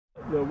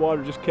the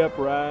water just kept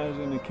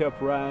rising and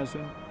kept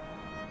rising.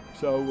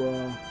 So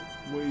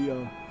we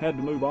had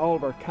to move all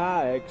of our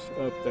kayaks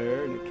up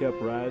there, and it kept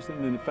rising.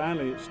 And then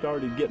finally it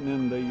started getting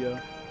in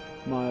the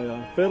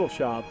my fiddle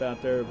shop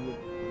out there.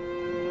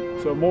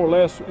 So more or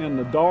less in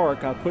the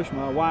dark, I pushed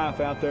my wife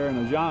out there in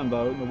a john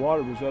boat, and the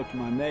water was up to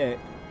my neck.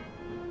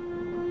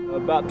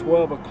 About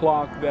 12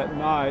 o'clock that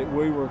night,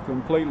 we were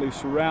completely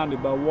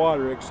surrounded by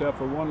water except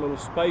for one little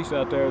space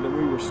out there that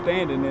we were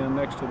standing in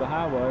next to the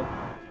highway.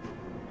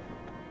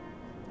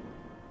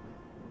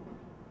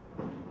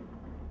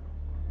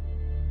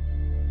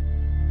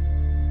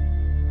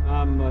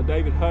 I'm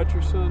David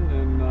Hutcherson,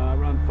 and I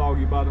run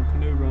Foggy Bottom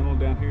Canoe Rental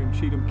down here in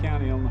Cheatham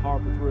County on the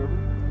Harpeth River.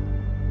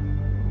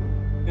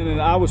 And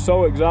then I was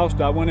so exhausted,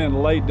 I went in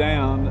and laid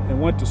down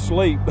and went to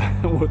sleep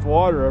with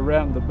water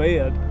around the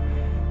bed.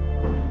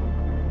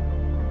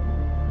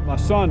 My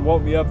son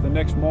woke me up the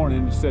next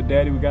morning and said,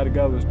 "Daddy, we got to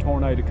go, there's a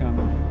tornado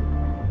coming."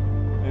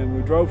 And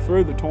we drove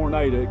through the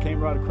tornado. It came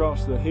right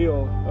across the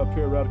hill up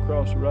here, right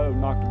across the road,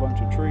 knocked a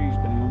bunch of trees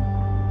down.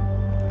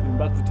 And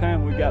about the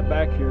time we got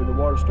back here, the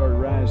water started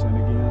rising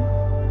again.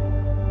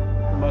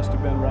 It must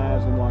have been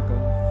rising like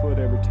a foot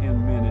every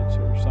 10 minutes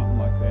or something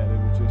like that. It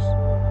was just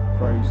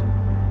crazy.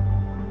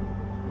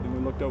 And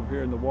we looked over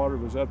here and the water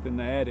was up in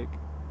the attic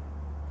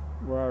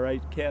where our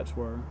 8 cats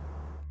were.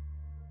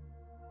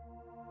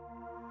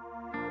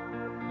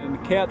 And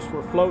the cats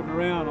were floating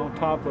around on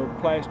top of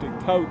plastic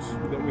totes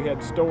that we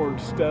had stored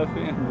stuff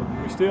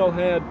in. We still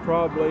had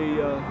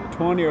probably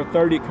 20 or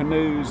 30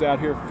 canoes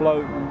out here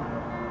floating,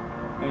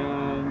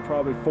 and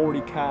probably 40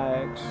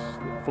 kayaks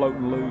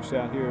floating loose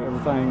out here.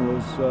 Everything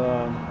was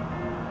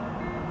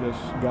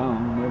just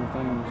gone.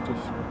 Everything was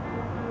just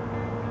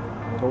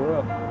tore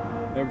up.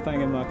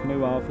 Everything in my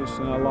canoe office,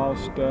 and I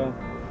lost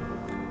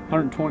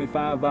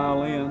 125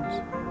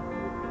 violins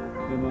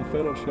in my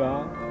fiddle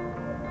shop.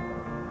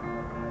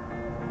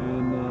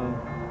 And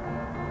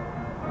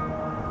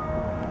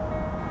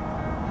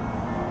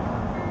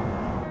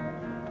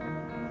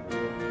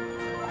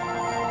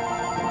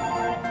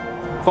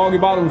Foggy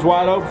Bottom's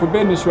wide open for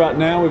business right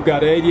now. We've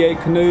got 88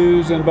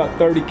 canoes and about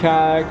 30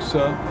 kayaks.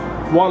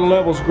 Water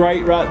level's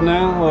great right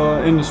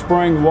now. In the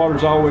spring, the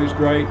water's always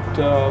great.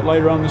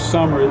 Later on this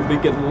summer, it'll be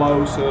getting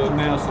low, so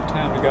now's the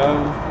time to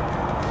go.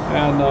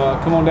 And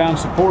come on down and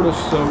support us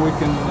so we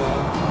can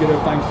get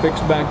everything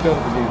fixed back up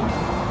again.